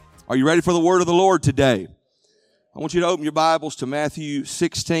Are you ready for the word of the Lord today? I want you to open your Bibles to Matthew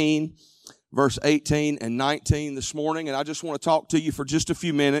 16, verse 18 and 19 this morning. And I just want to talk to you for just a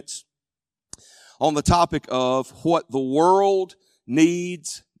few minutes on the topic of what the world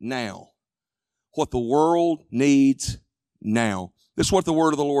needs now. What the world needs now. This is what the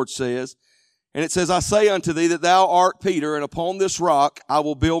word of the Lord says. And it says, I say unto thee that thou art Peter, and upon this rock I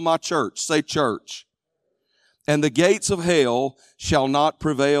will build my church. Say church. And the gates of hell shall not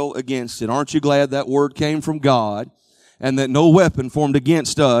prevail against it. Aren't you glad that word came from God and that no weapon formed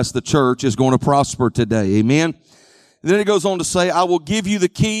against us, the church, is going to prosper today? Amen? And then it goes on to say, I will give you the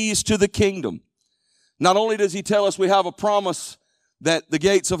keys to the kingdom. Not only does he tell us we have a promise that the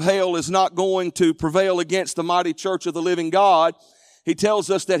gates of hell is not going to prevail against the mighty church of the living God, he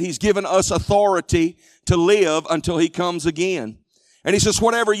tells us that he's given us authority to live until he comes again. And he says,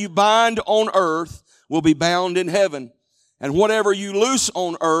 whatever you bind on earth will be bound in heaven, and whatever you loose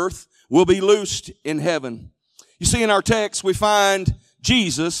on earth will be loosed in heaven. You see, in our text, we find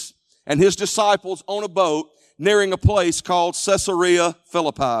Jesus and his disciples on a boat nearing a place called Caesarea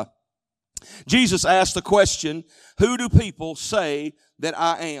Philippi. Jesus asked the question, who do people say that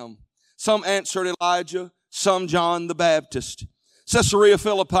I am? Some answered Elijah, some John the Baptist. Caesarea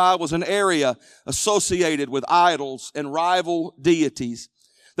Philippi was an area associated with idols and rival deities.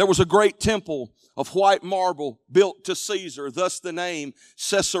 There was a great temple of white marble built to Caesar, thus the name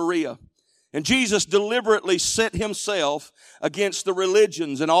Caesarea. And Jesus deliberately set himself against the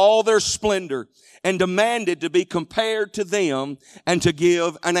religions and all their splendor and demanded to be compared to them and to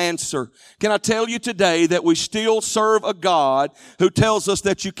give an answer. Can I tell you today that we still serve a God who tells us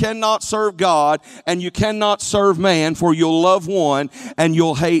that you cannot serve God and you cannot serve man, for you'll love one and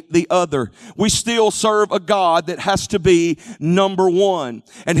you'll hate the other. We still serve a God that has to be number one,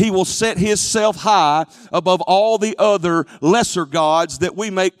 and he will set himself high above all the other lesser gods that we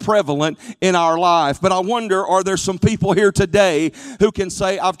make prevalent in our life. But I wonder, are there some people here today who can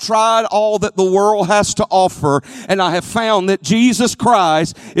say, I've tried all that the world has to offer, and I have found that Jesus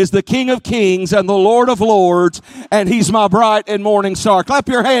Christ is the King of Kings and the Lord of Lords, and he's my bright and morning star. Clap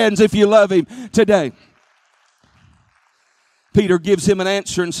your hands if you love him today. Peter gives him an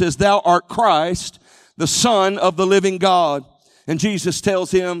answer and says, thou art Christ, the Son of the living God. And Jesus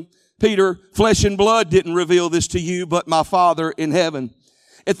tells him, Peter, flesh and blood didn't reveal this to you, but my Father in heaven.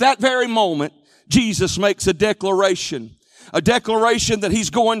 At that very moment, Jesus makes a declaration that he's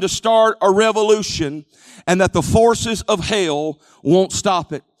going to start a revolution and that the forces of hell won't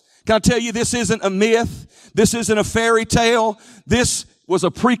stop it. Can I tell you, this isn't a myth. This isn't a fairy tale. This was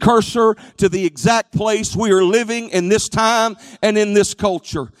a precursor to the exact place we are living in this time and in this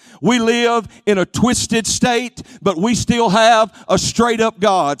culture. We live in a twisted state, but we still have a straight up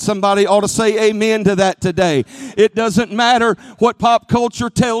God. Somebody ought to say amen to that today. It doesn't matter what pop culture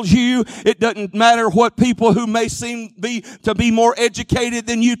tells you. It doesn't matter what people who may seem to be more educated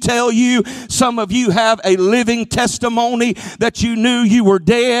than you tell you. Some of you have a living testimony that you knew you were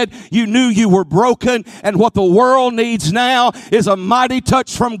dead. You knew you were broken. And what the world needs now is a mighty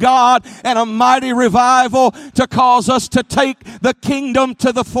touch from God and a mighty revival to cause us to take the kingdom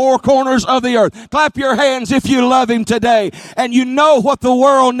to the four corners of the earth. Clap your hands if you love him today. And you know what the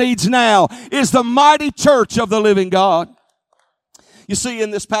world needs now is the mighty church of the living God. You see, in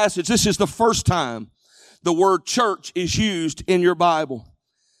this passage, this is the first time the word church is used in your Bible.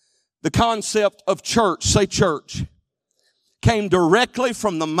 The concept of church, say church, came directly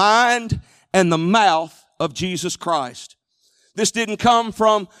from the mind and the mouth of Jesus Christ. This didn't come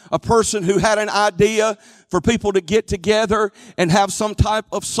from a person who had an idea for people to get together and have some type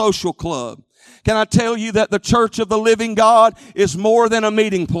of social club. Can I tell you that the church of the living God is more than a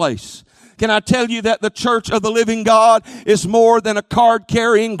meeting place? Can I tell you that the church of the living God is more than a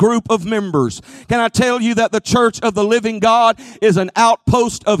card-carrying group of members? Can I tell you that the church of the living God is an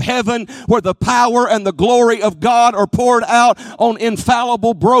outpost of heaven where the power and the glory of God are poured out on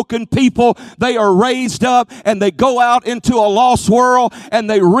infallible, broken people? They are raised up and they go out into a lost world and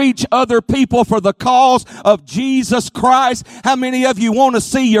they reach other people for the cause of Jesus Christ. How many of you want to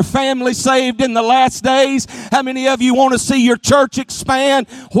see your family saved in the last days? How many of you want to see your church expand?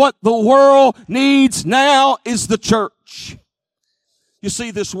 What the world needs now is the church. You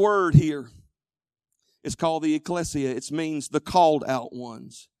see, this word here is called the ecclesia. It means the called out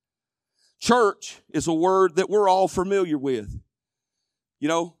ones. Church is a word that we're all familiar with. You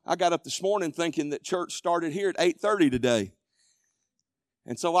know, I got up this morning thinking that church started here at 8:30 today.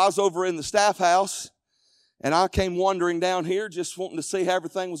 And so I was over in the staff house and I came wandering down here just wanting to see how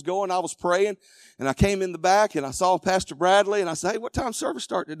everything was going. I was praying and I came in the back and I saw Pastor Bradley and I said, hey, what time service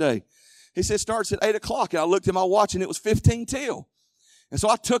start today? He said, it starts at 8 o'clock. And I looked at my watch and it was 15 till. And so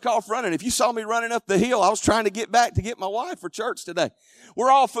I took off running. If you saw me running up the hill, I was trying to get back to get my wife for church today.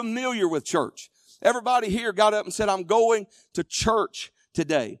 We're all familiar with church. Everybody here got up and said, I'm going to church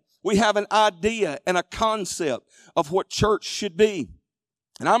today. We have an idea and a concept of what church should be.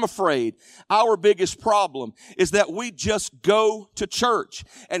 And I'm afraid our biggest problem is that we just go to church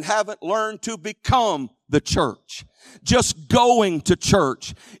and haven't learned to become the church. Just going to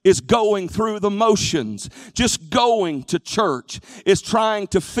church is going through the motions. Just going to church is trying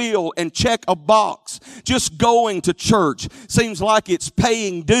to fill and check a box. Just going to church seems like it's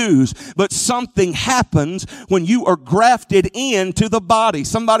paying dues, but something happens when you are grafted into the body.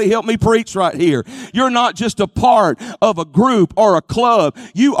 Somebody help me preach right here. You're not just a part of a group or a club.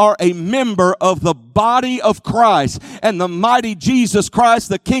 You are a member of the body of Christ, and the mighty Jesus Christ,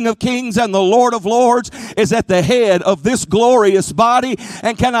 the King of Kings and the Lord of Lords, is at the head of this glorious body.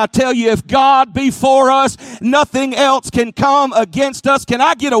 And can I tell you, if God be for us, nothing else can come against us. Can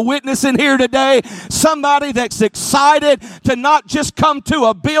I get a witness in here today? Somebody that's excited to not just come to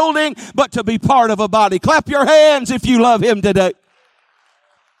a building, but to be part of a body. Clap your hands if you love Him today.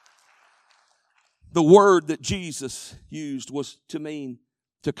 The word that Jesus used was to mean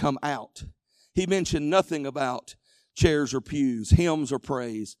to come out. He mentioned nothing about chairs or pews, hymns or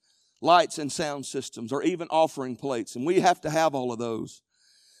praise, lights and sound systems, or even offering plates. And we have to have all of those.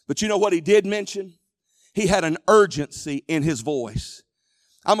 But you know what He did mention? He had an urgency in His voice.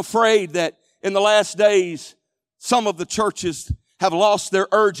 I'm afraid that in the last days, some of the churches have lost their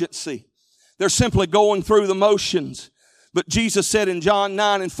urgency. They're simply going through the motions. But Jesus said in John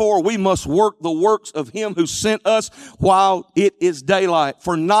 9:4, we must work the works of Him who sent us while it is daylight.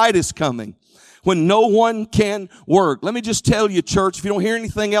 For night is coming when no one can work. Let me just tell you, church, if you don't hear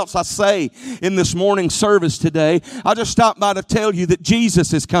anything else I say in this morning service today, I just stopped by to tell you that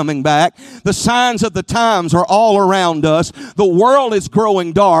Jesus is coming back. The signs of the times are all around us. The world is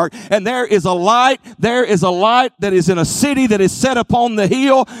growing dark, and there is a light that is in a city that is set upon the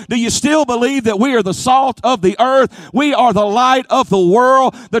hill. Do you still believe that we are the salt of the earth? We are the light of the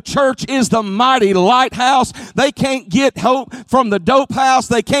world. The church is the mighty lighthouse. They can't get hope from the dope house.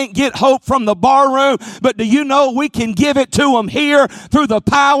 They can't get hope from the bar room, but do you know we can give it to them here through the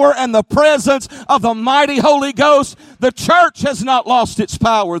power and the presence of the mighty Holy Ghost? The church has not lost its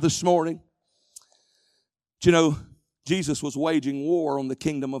power this morning. Do you know, Jesus was waging war on the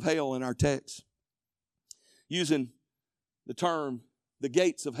kingdom of hell in our text, using the term, the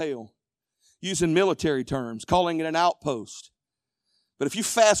gates of hell, using military terms, calling it an outpost. But if you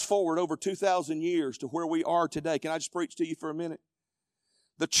fast forward over 2,000 years to where we are today, can I just preach to you for a minute?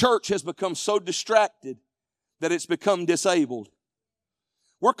 The church has become so distracted that it's become disabled.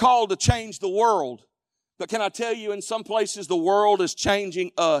 We're called to change the world. But can I tell you, in some places, the world is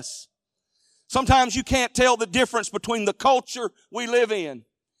changing us. Sometimes you can't tell the difference between the culture we live in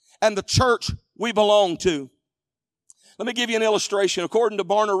and the church we belong to. Let me give you an illustration. According to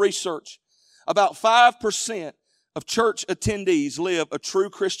Barna Research, about 5% of church attendees live a true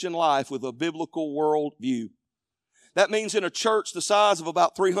Christian life with a biblical worldview. That means in a church the size of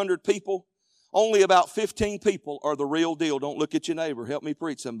about 300 people, only about 15 people are the real deal. Don't look at your neighbor. Help me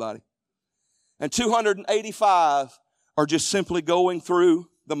preach somebody. And 285 are just simply going through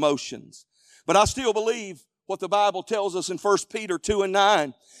the motions. But I still believe what the Bible tells us in 1 Peter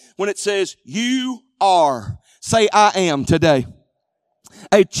 2:9 when it says, you are, say I am today,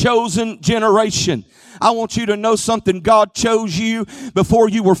 a chosen generation. I want you to know something. God chose you before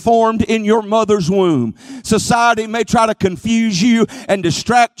you were formed in your mother's womb. Society may try to confuse you and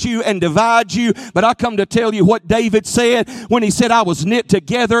distract you and divide you, but I come to tell you what David said when he said, I was knit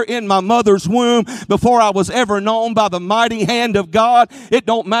together in my mother's womb before I was ever known by the mighty hand of God. It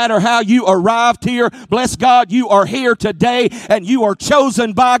don't matter how you arrived here. Bless God, you are here today and you are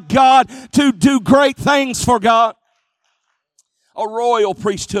chosen by God to do great things for God. A royal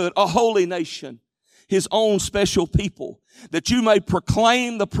priesthood, a holy nation, His own special people, that you may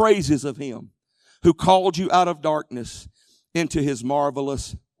proclaim the praises of Him who called you out of darkness into His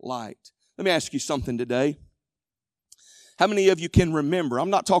marvelous light. Let me ask you something today. How many of you can remember? I'm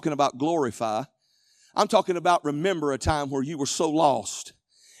not talking about glorify. I'm talking about remember a time where you were so lost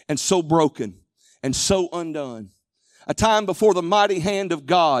and so broken and so undone. A time before the mighty hand of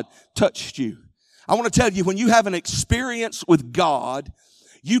God touched you. I want to tell you, when you have an experience with God,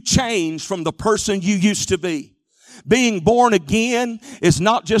 you change from the person you used to be. Being born again is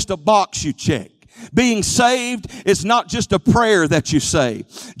not just a box you check. Being saved is not just a prayer that you say.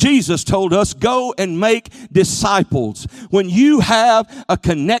 Jesus told us, go and make disciples. When you have a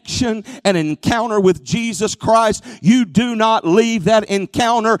connection, an encounter with Jesus Christ, you do not leave that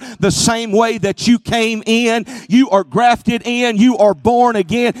encounter the same way that you came in. You are grafted in. You are born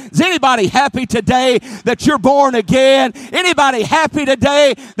again. Is anybody happy today that you're born again? Anybody happy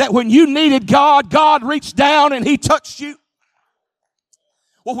today that when you needed God, God reached down and He touched you?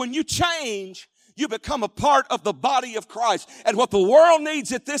 Well, when you change, you become a part of the body of Christ. And what the world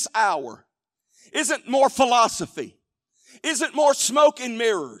needs at this hour isn't more philosophy, isn't more smoke and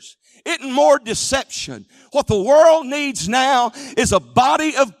mirrors, isn't more deception. What the world needs now is a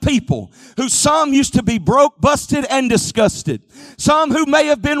body of people who some used to be broke, busted, and disgusted. Some who may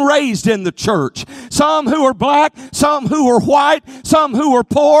have been raised in the church. Some who are black, some who are white, some who are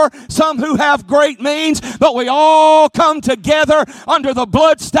poor, some who have great means. But we all come together under the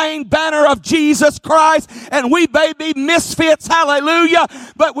bloodstained banner of Jesus Christ. And we may be misfits, hallelujah,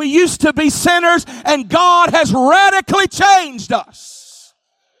 but we used to be sinners, and God has radically changed us.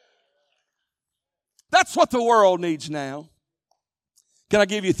 That's what the world needs now. Can I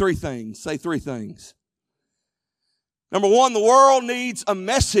give you three things? Say three things. Number one, the world needs a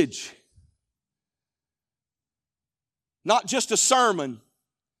message. Not just a sermon.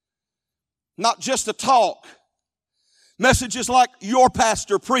 Not just a talk. Messages like your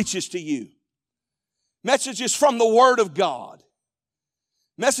pastor preaches to you. Messages from the Word of God.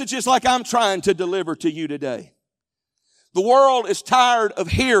 Messages like I'm trying to deliver to you today. The world is tired of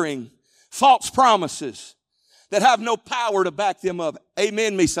hearing false promises that have no power to back them up.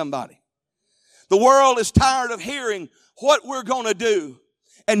 Amen me, somebody. The world is tired of hearing what we're going to do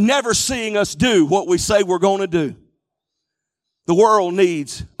and never seeing us do what we say we're going to do. The world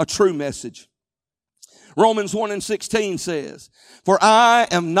needs a true message. Romans 1:16 says, "For I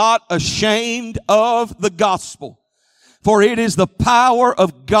am not ashamed of the gospel, for it is the power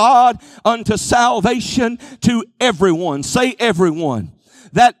of God unto salvation to everyone." Say everyone.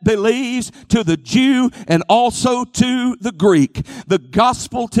 That believes, to the Jew and also to the Greek. The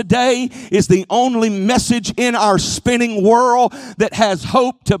gospel today is the only message in our spinning world that has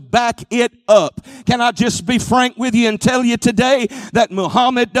hope to back it up. Can I just be frank with you and tell you today that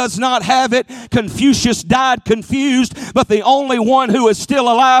Muhammad does not have it? Confucius died confused, but the only one who is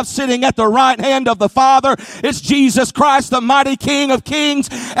still alive sitting at the right hand of the Father is Jesus Christ, the mighty King of kings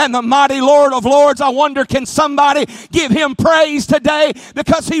and the mighty Lord of lords. I wonder, can somebody give Him praise today?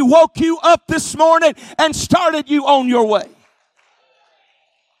 Because He woke you up this morning and started you on your way.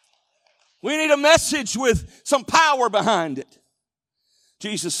 We need a message with some power behind it.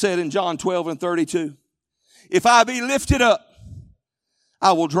 Jesus said in John 12:32, "If I be lifted up,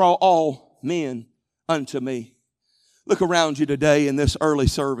 I will draw all men unto me." Look around you today in this early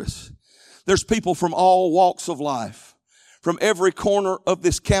service. There's people from all walks of life, from every corner of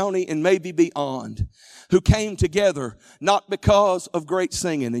this county and maybe beyond, who came together not because of great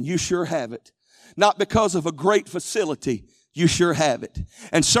singing, and you sure have it. Not because of a great facility, you sure have it.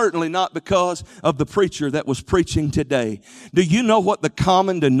 And certainly not because of the preacher that was preaching today. Do you know what the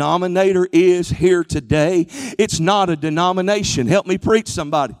common denominator is here today? It's not a denomination. Help me preach,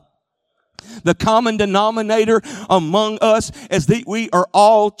 somebody. The common denominator among us is that we are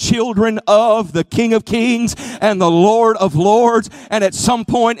all children of the King of Kings and the Lord of Lords. And at some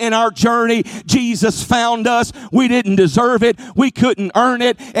point in our journey, Jesus found us. We didn't deserve it. We couldn't earn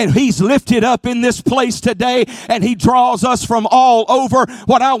it. And He's lifted up in this place today, and He draws us from all over.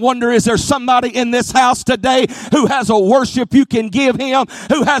 What I wonder, is there somebody in this house today who has a worship you can give Him,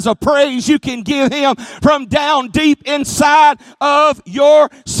 who has a praise you can give Him from down deep inside of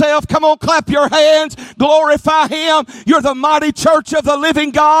yourself? Come on, clap your hands, glorify Him. You're the mighty church of the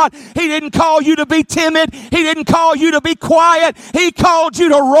living God. He didn't call you to be timid. He didn't call you to be quiet. He called you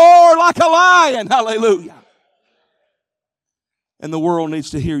to roar like a lion. Hallelujah. And the world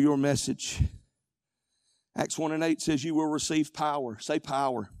needs to hear your message. Acts 1:8 says you will receive power. Say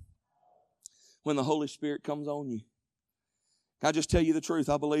power. When the Holy Spirit comes on you. Can I just tell you the truth?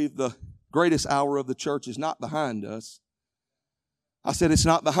 I believe the greatest hour of the church is not behind us. I said it's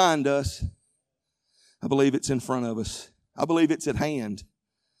not behind us. I believe it's in front of us. I believe it's at hand.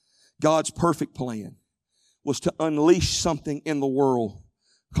 God's perfect plan was to unleash something in the world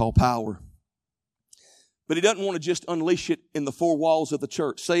called power. But He doesn't want to just unleash it in the four walls of the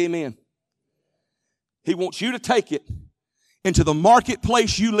church. Say amen. He wants you to take it into the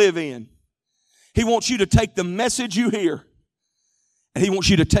marketplace you live in. He wants you to take the message you hear, and He wants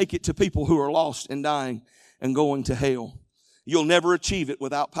you to take it to people who are lost and dying and going to hell. You'll never achieve it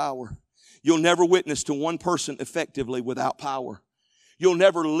without power. You'll never witness to one person effectively without power. You'll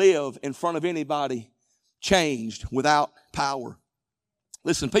never live in front of anybody changed without power.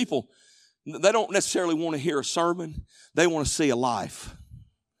 Listen, people, they don't necessarily want to hear a sermon. They want to see a life.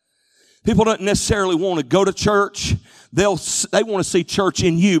 People don't necessarily want to go to church. They want to see church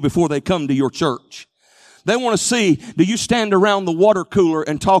in you before they come to your church. They want to see, do you stand around the water cooler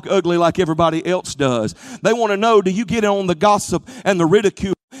and talk ugly like everybody else does? They want to know, do you get on the gossip and the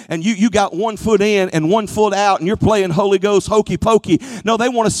ridicule and you got 1 foot in and 1 foot out and you're playing Holy Ghost hokey pokey? No, they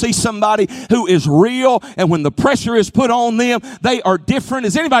want to see somebody who is real, and when the pressure is put on them, they are different.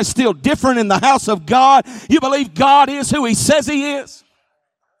 Is anybody still different in the house of God? You believe God is who He says He is?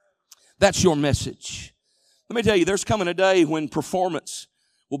 That's your message. Let me tell you, there's coming a day when performance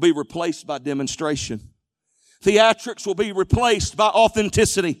will be replaced by demonstration. Theatrics will be replaced by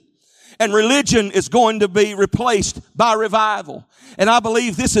authenticity. And religion is going to be replaced by revival. And I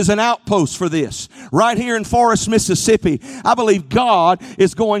believe this is an outpost for this. Right here in Forest, Mississippi, I believe God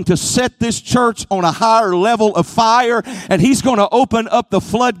is going to set this church on a higher level of fire, and He's going to open up the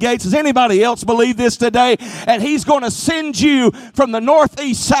floodgates. Does anybody else believe this today? And He's going to send you from the north,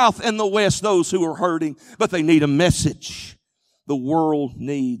 east, south, and the west, those who are hurting, but they need a message. The world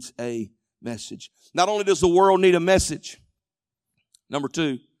needs a message. Not only does the world need a message, number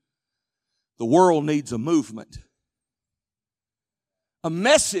 2, the world needs a movement. A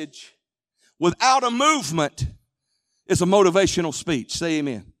message without a movement is a motivational speech. Say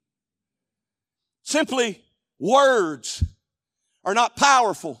amen. Simply words are not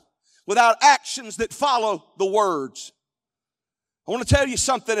powerful without actions that follow the words. I want to tell you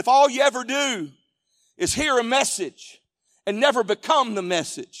something. If all you ever do is hear a message and never become the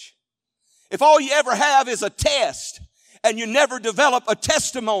message, if all you ever have is a test and you never develop a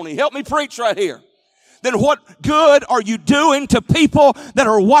testimony, help me preach right here, then what good are you doing to people that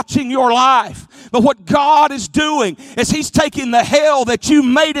are watching your life? But what God is doing is He's taking the hell that you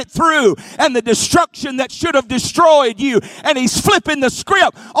made it through and the destruction that should have destroyed you, and He's flipping the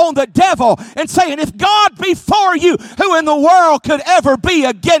script on the devil and saying, if God be for you, who in the world could ever be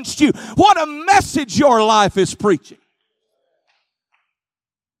against you? What a message your life is preaching.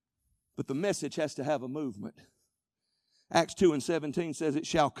 But the message has to have a movement. Acts 2:17 says it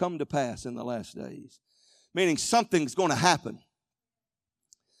shall come to pass in the last days. Meaning something's going to happen.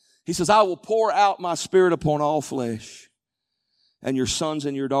 He says, I will pour out my Spirit upon all flesh, and your sons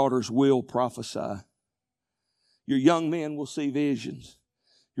and your daughters will prophesy. Your young men will see visions.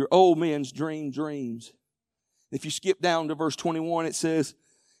 Your old men's dream dreams. If you skip down to verse 21, it says,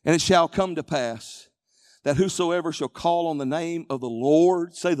 and it shall come to pass that whosoever shall call on the name of the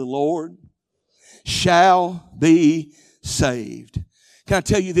Lord, say the Lord, shall be saved. Can I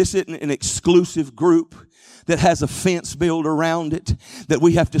tell you, this isn't an exclusive group that has a fence built around it, that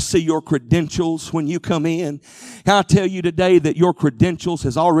we have to see your credentials when you come in. Can I tell you today that your credentials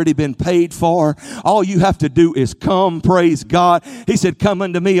has already been paid for? All you have to do is come, praise God. He said, come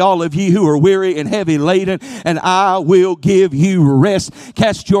unto me, all of you who are weary and heavy laden, and I will give you rest.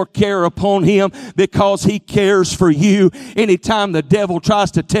 Cast your care upon Him because He cares for you. Anytime the devil tries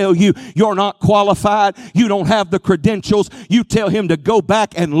to tell you you're not qualified, you don't have the credentials, you tell him to go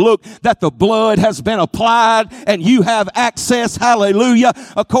back and look that the blood has been applied and you have access, hallelujah.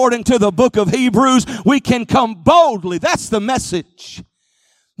 According to the book of Hebrews, we can come boldly. That's the message.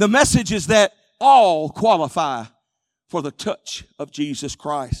 The message is that all qualify for the touch of Jesus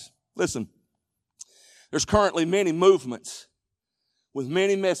Christ. Listen, there's currently many movements with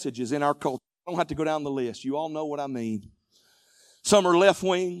many messages in our culture. I don't have to go down the list. You all know what I mean. Some are left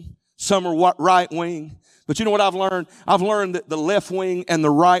wing, some are right wing. But you know what I've learned? I've learned that the left wing and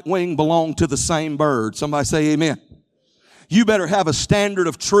the right wing belong to the same bird. Somebody say amen. You better have a standard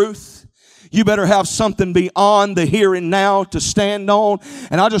of truth. You better have something beyond the here and now to stand on.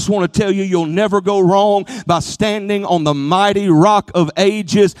 And I just want to tell you, you'll never go wrong by standing on the mighty rock of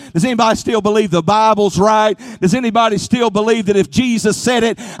ages. Does anybody still believe the Bible's right? Does anybody still believe that if Jesus said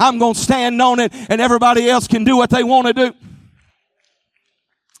it, I'm going to stand on it and everybody else can do what they want to do?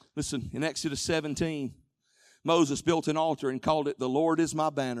 Listen, in Exodus 17, Moses built an altar and called it, the Lord is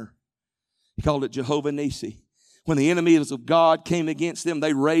my banner. He called it Jehovah Nissi. When the enemies of God came against them,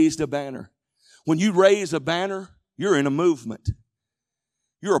 they raised a banner. When you raise a banner, you're in a movement.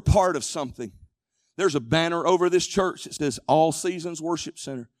 You're a part of something. There's a banner over this church that says All Seasons Worship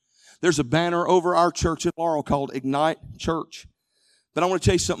Center. There's a banner over our church in Laurel called Ignite Church. But I want to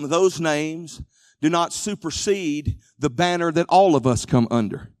tell you something. Those names do not supersede the banner that all of us come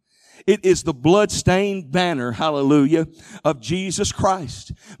under. It is the blood-stained banner, hallelujah, of Jesus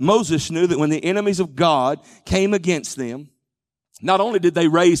Christ. Moses knew that when the enemies of God came against them, Not only did they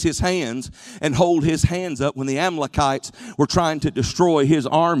raise his hands and hold his hands up when the Amalekites were trying to destroy his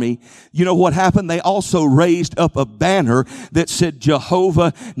army, you know what happened? They also raised up a banner that said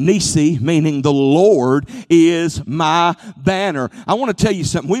Jehovah Nisi, meaning the Lord is my banner. I want to tell you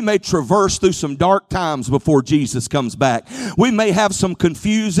something. We may traverse through some dark times before Jesus comes back. We may have some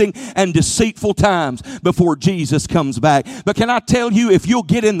confusing and deceitful times before Jesus comes back. But can I tell you, if you'll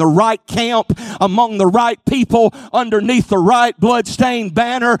get in the right camp among the right people underneath the right bloodstained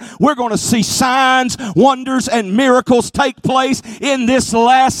banner, we're going to see signs, wonders, and miracles take place in this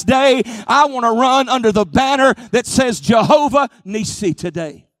last day. I want to run under the banner that says Jehovah Nisi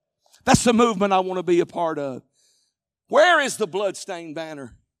today. That's the movement I want to be a part of. Where is the bloodstained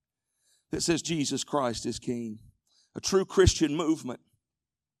banner that says Jesus Christ is King? A true Christian movement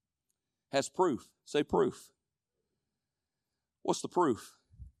has proof. Say proof. What's the proof?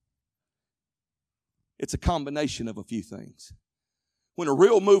 It's a combination of a few things. When a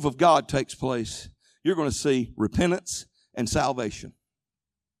real move of God takes place, you're going to see repentance and salvation.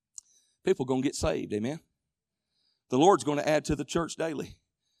 People are going to get saved, amen? The Lord's going to add to the church daily.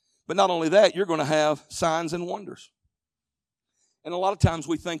 But not only that, you're going to have signs and wonders. And a lot of times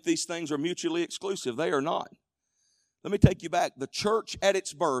we think these things are mutually exclusive. They are not. Let me take you back. The church at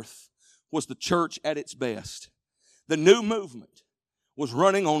its birth was the church at its best. The new movement was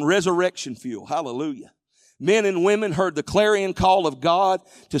running on resurrection fuel. Hallelujah. Men and women heard the clarion call of God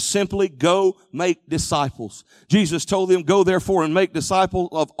to simply go make disciples. Jesus told them, go therefore and make disciples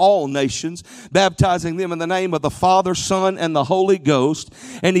of all nations, baptizing them in the name of the Father, Son, and the Holy Ghost.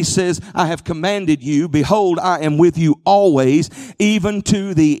 And he says, I have commanded you, behold, I am with you always, even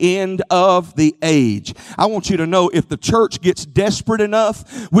to the end of the age. I want you to know, if the church gets desperate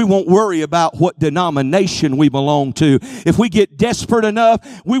enough, we won't worry about what denomination we belong to. If we get desperate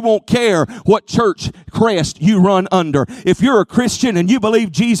enough, we won't care what church crest you run under. If you're a Christian and you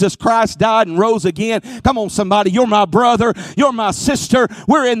believe Jesus Christ died and rose again, come on somebody, you're my brother, you're my sister,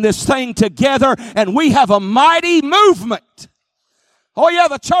 we're in this thing together, and we have a mighty movement. Oh yeah,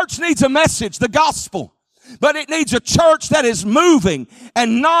 the church needs a message, the gospel, but it needs a church that is moving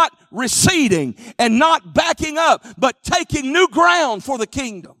and not receding and not backing up, but taking new ground for the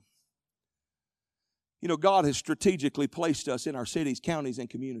kingdom. You know, God has strategically placed us in our cities, counties, and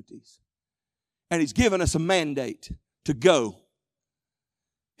communities. And He's given us a mandate to go.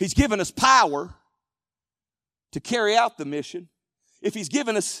 He's given us power to carry out the mission. If He's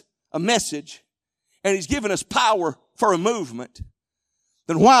given us a message and He's given us power for a movement,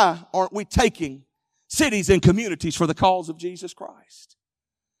 then why aren't we taking cities and communities for the cause of Jesus Christ?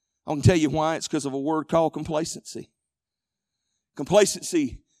 I can tell you why. It's because of a word called complacency.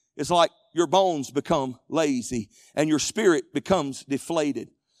 Complacency is like your bones become lazy and your spirit becomes deflated.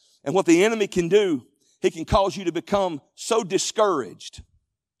 And what the enemy can do, he can cause you to become so discouraged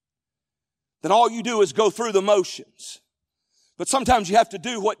that all you do is go through the motions. But sometimes you have to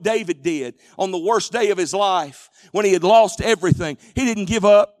do what David did on the worst day of his life when he had lost everything. He didn't give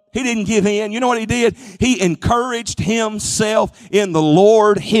up. He didn't give in. You know what he did? He encouraged himself in the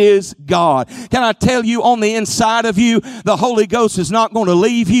Lord his God. Can I tell you, on the inside of you, the Holy Ghost is not going to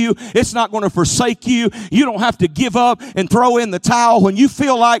leave you. It's not going to forsake you. You don't have to give up and throw in the towel. When you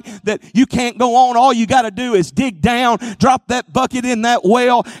feel like that you can't go on, all you got to do is dig down, drop that bucket in that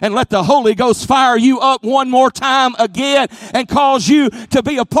well, and let the Holy Ghost fire you up one more time again and cause you to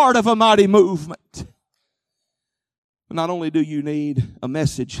be a part of a mighty movement. Not only do you need a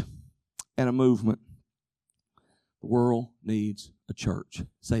message and a movement, the world needs a church.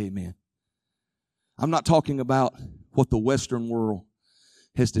 Say amen. I'm not talking about what the Western world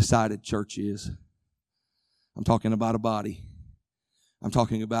has decided church is. I'm talking about a body. I'm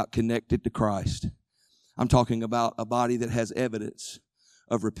talking about connected to Christ. I'm talking about a body that has evidence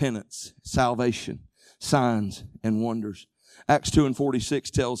of repentance, salvation, signs, and wonders. Acts 2:46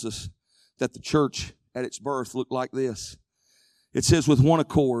 tells us that the church at its birth looked like this. It says with one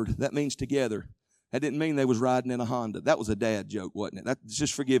accord. That means together. That didn't mean they was riding in a Honda. That was a dad joke, wasn't it?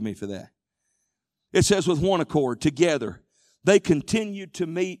 Just forgive me for that. It says with one accord, together. They continued to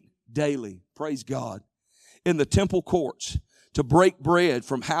meet daily, praise God, in the temple courts to break bread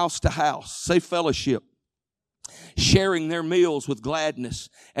from house to house, say fellowship, sharing their meals with gladness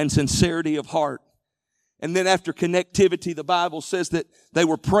and sincerity of heart. And then after connectivity, the Bible says that they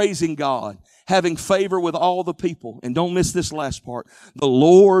were praising God having favor with all the people. And don't miss this last part. The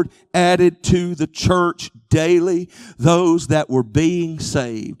Lord added to the church daily those that were being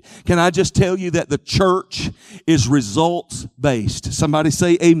saved. Can I just tell you that the church is results based? Somebody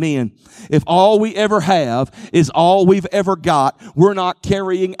say amen. If all we ever have is all we've ever got, we're not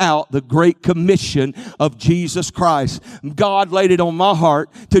carrying out the Great Commission of Jesus Christ. God laid it on my heart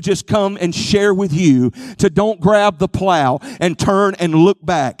to just come and share with you, to don't grab the plow and turn and look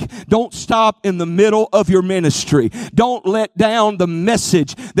back. Don't stop in the middle of your ministry. Don't let down the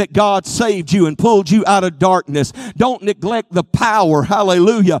message that God saved you and pulled you out of darkness. Don't neglect the power,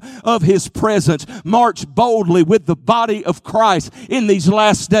 hallelujah, of His presence. March boldly with the body of Christ in these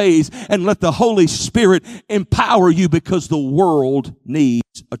last days and let the Holy Spirit empower you, because the world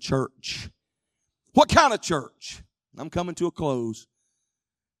needs a church. What kind of church? I'm coming to a close.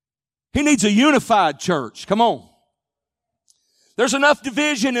 He needs a unified church. Come on. There's enough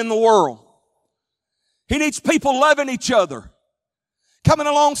division in the world. He needs people loving each other, coming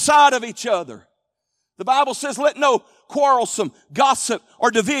alongside of each other. The Bible says, let no quarrelsome, gossip,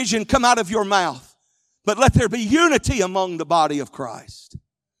 or division come out of your mouth, but let there be unity among the body of Christ.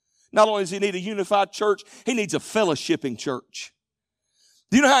 Not only does he need a unified church, he needs a fellowshipping church.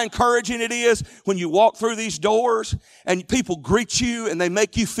 Do you know how encouraging it is when you walk through these doors and people greet you and they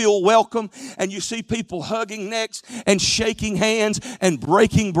make you feel welcome, and you see people hugging necks and shaking hands and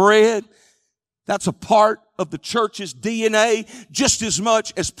breaking bread? That's a part of the church's DNA just as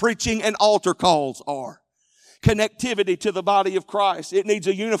much as preaching and altar calls are. Connectivity to the body of Christ. It needs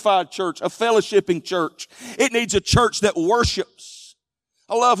a unified church, a fellowshipping church. It needs a church that worships.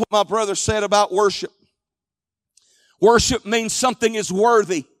 I love what my brother said about worship. Worship means something is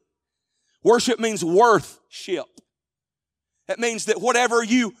worthy. Worship means worthship. That means that whatever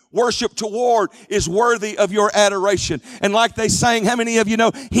you worship toward is worthy of your adoration. And like they sang, how many of you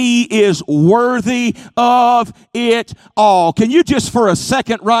know He is worthy of it all? Can you just for a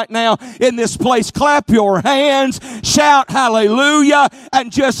second right now in this place clap your hands, shout hallelujah,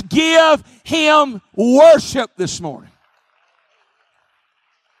 and just give Him worship this morning?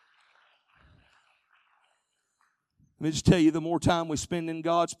 Let me just tell you, the more time we spend in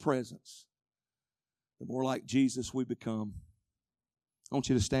God's presence, the more like Jesus we become. I want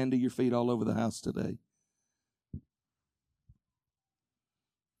you to stand to your feet all over the house today.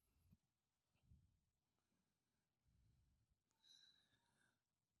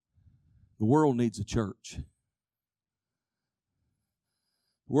 The world needs a church.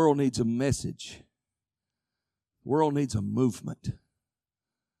 The world needs a message. The world needs a movement.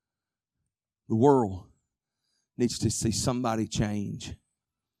 The world needs to see somebody change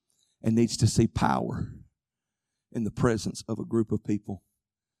and needs to see power in the presence of a group of people.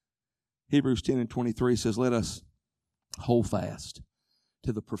 Hebrews 10:23 says, let us hold fast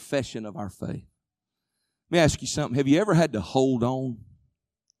to the profession of our faith. Let me ask you something. Have you ever had to hold on?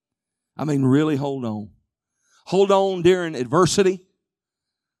 I mean, really hold on. Hold on during adversity.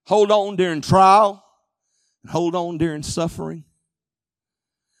 Hold on during trial. And hold on during suffering.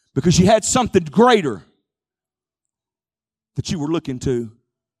 Because you had something greater that you were looking to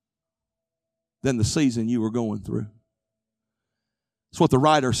than the season you were going through. That's what the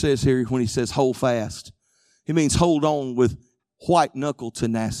writer says here when he says hold fast. He means hold on with white knuckle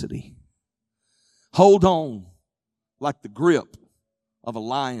tenacity. Hold on like the grip of a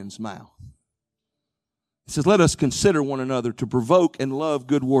lion's mouth. He says, let us consider one another to provoke and love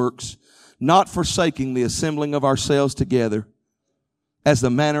good works, not forsaking the assembling of ourselves together as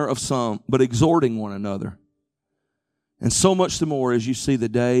the manner of some, but exhorting one another. And so much the more as you see the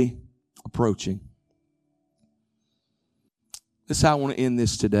day approaching. This is how I want to end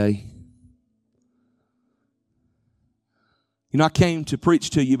this today. You know, I came to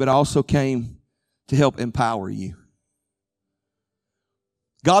preach to you, but I also came to help empower you.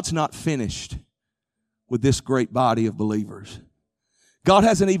 God's not finished with this great body of believers. God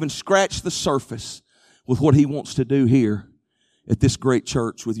hasn't even scratched the surface with what He wants to do here at this great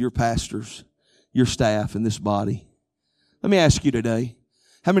church with your pastors, your staff, and this body. Let me ask you today,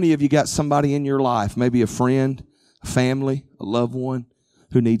 how many of you got somebody in your life, maybe a friend, a family, a loved one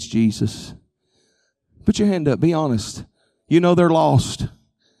who needs Jesus? Put your hand up. Be honest. You know they're lost.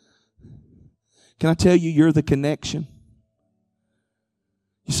 Can I tell you, you're the connection?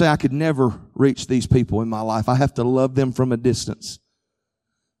 You say, I could never reach these people in my life. I have to love them from a distance.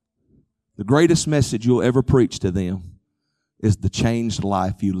 The greatest message you'll ever preach to them is the changed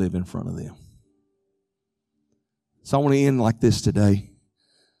life you live in front of them. So I want to end like this today.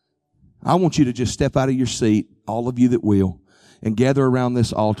 I want you to just step out of your seat, all of you that will, and gather around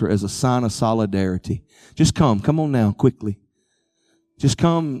this altar as a sign of solidarity. Just come on now, quickly. Just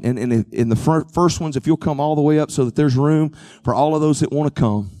come, and in the first ones, if you'll come all the way up so that there's room for all of those that want to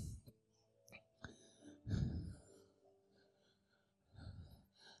come.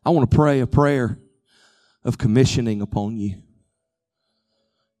 I want to pray a prayer of commissioning upon you.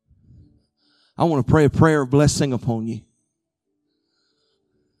 I want to pray a prayer of blessing upon you.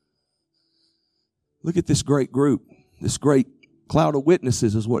 Look at this great group. This great cloud of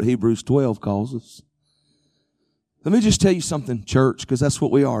witnesses is what Hebrews 12 calls us. Let me just tell you something, church, because that's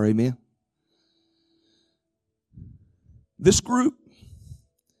what we are, amen? This group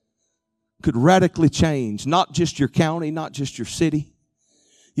could radically change, not just your county, not just your city.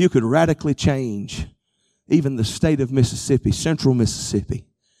 You could radically change even the state of Mississippi, central Mississippi.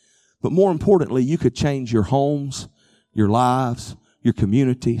 But more importantly, you could change your homes, your lives, your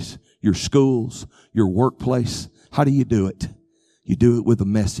communities, your schools, your workplace. How do you do it? You do it with a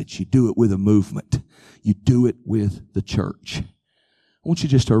message. You do it with a movement. You do it with the church. I want you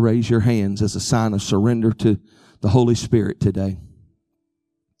just to raise your hands as a sign of surrender to the Holy Spirit today.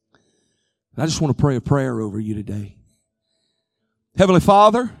 I just want to pray a prayer over you today. Heavenly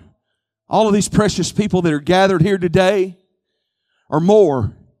Father, all of these precious people that are gathered here today are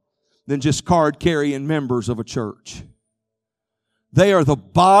more than just card-carrying members of a church. They are the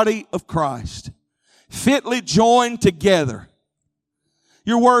body of Christ, fitly joined together.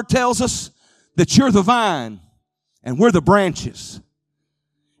 Your word tells us that you're the vine and we're the branches.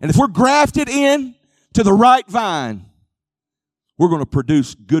 And if we're grafted in to the right vine, we're going to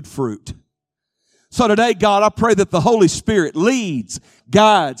produce good fruit. So today, God, I pray that the Holy Spirit leads,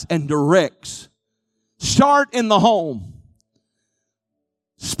 guides, and directs. Start in the home.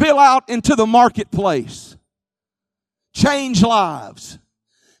 Spill out into the marketplace. Change lives.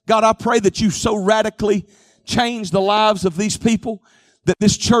 God, I pray that you so radically change the lives of these people that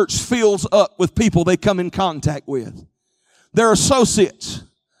this church fills up with people they come in contact with. Their associates,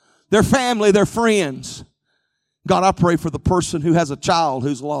 their family, their friends. God, I pray for the person who has a child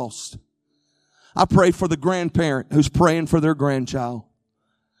who's lost. I pray for the grandparent who's praying for their grandchild.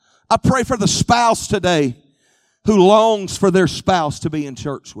 I pray for the spouse today who longs for their spouse to be in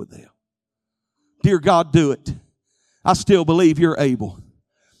church with them. Dear God, do it. I still believe you're able.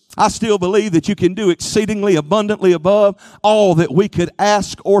 I still believe that you can do exceedingly abundantly above all that we could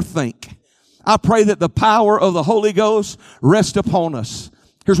ask or think. I pray that the power of the Holy Ghost rest upon us.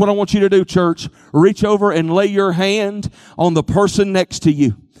 Here's what I want you to do, church. Reach over and lay your hand on the person next to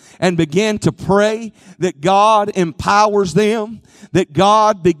you and begin to pray that God empowers them, that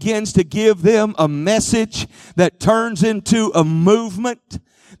God begins to give them a message that turns into a movement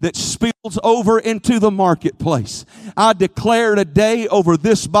that spills over into the marketplace. I declare today over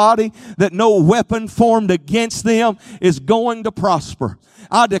this body that no weapon formed against them is going to prosper.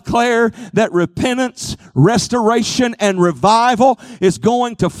 I declare that repentance, restoration, and revival is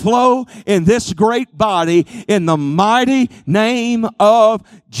going to flow in this great body in the mighty name of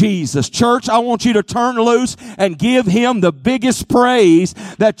Jesus. Church, I want you to turn loose and give him the biggest praise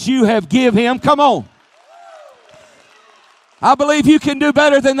that you have give him. Come on. I believe you can do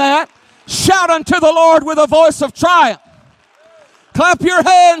better than that. Shout unto the Lord with a voice of triumph. Clap your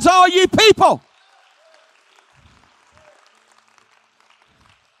hands, all you people.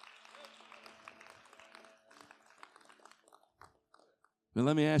 Now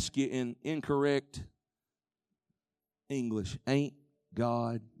let me ask you in incorrect English. Ain't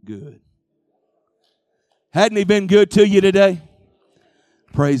God good? Hadn't he been good to you today?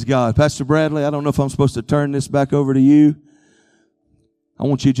 Praise God. Pastor Bradley, I don't know if I'm supposed to turn this back over to you. I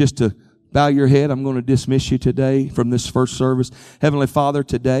want you just to bow your head. I'm going to dismiss you today from this first service. Heavenly Father,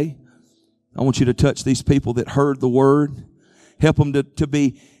 today, I want you to touch these people that heard the word. Help them to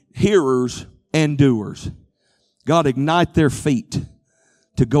be hearers and doers. God, ignite their feet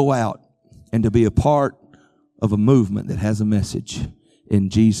to go out and to be a part of a movement that has a message. In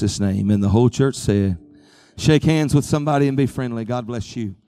Jesus' name. And the whole church said, shake hands with somebody and be friendly. God bless you.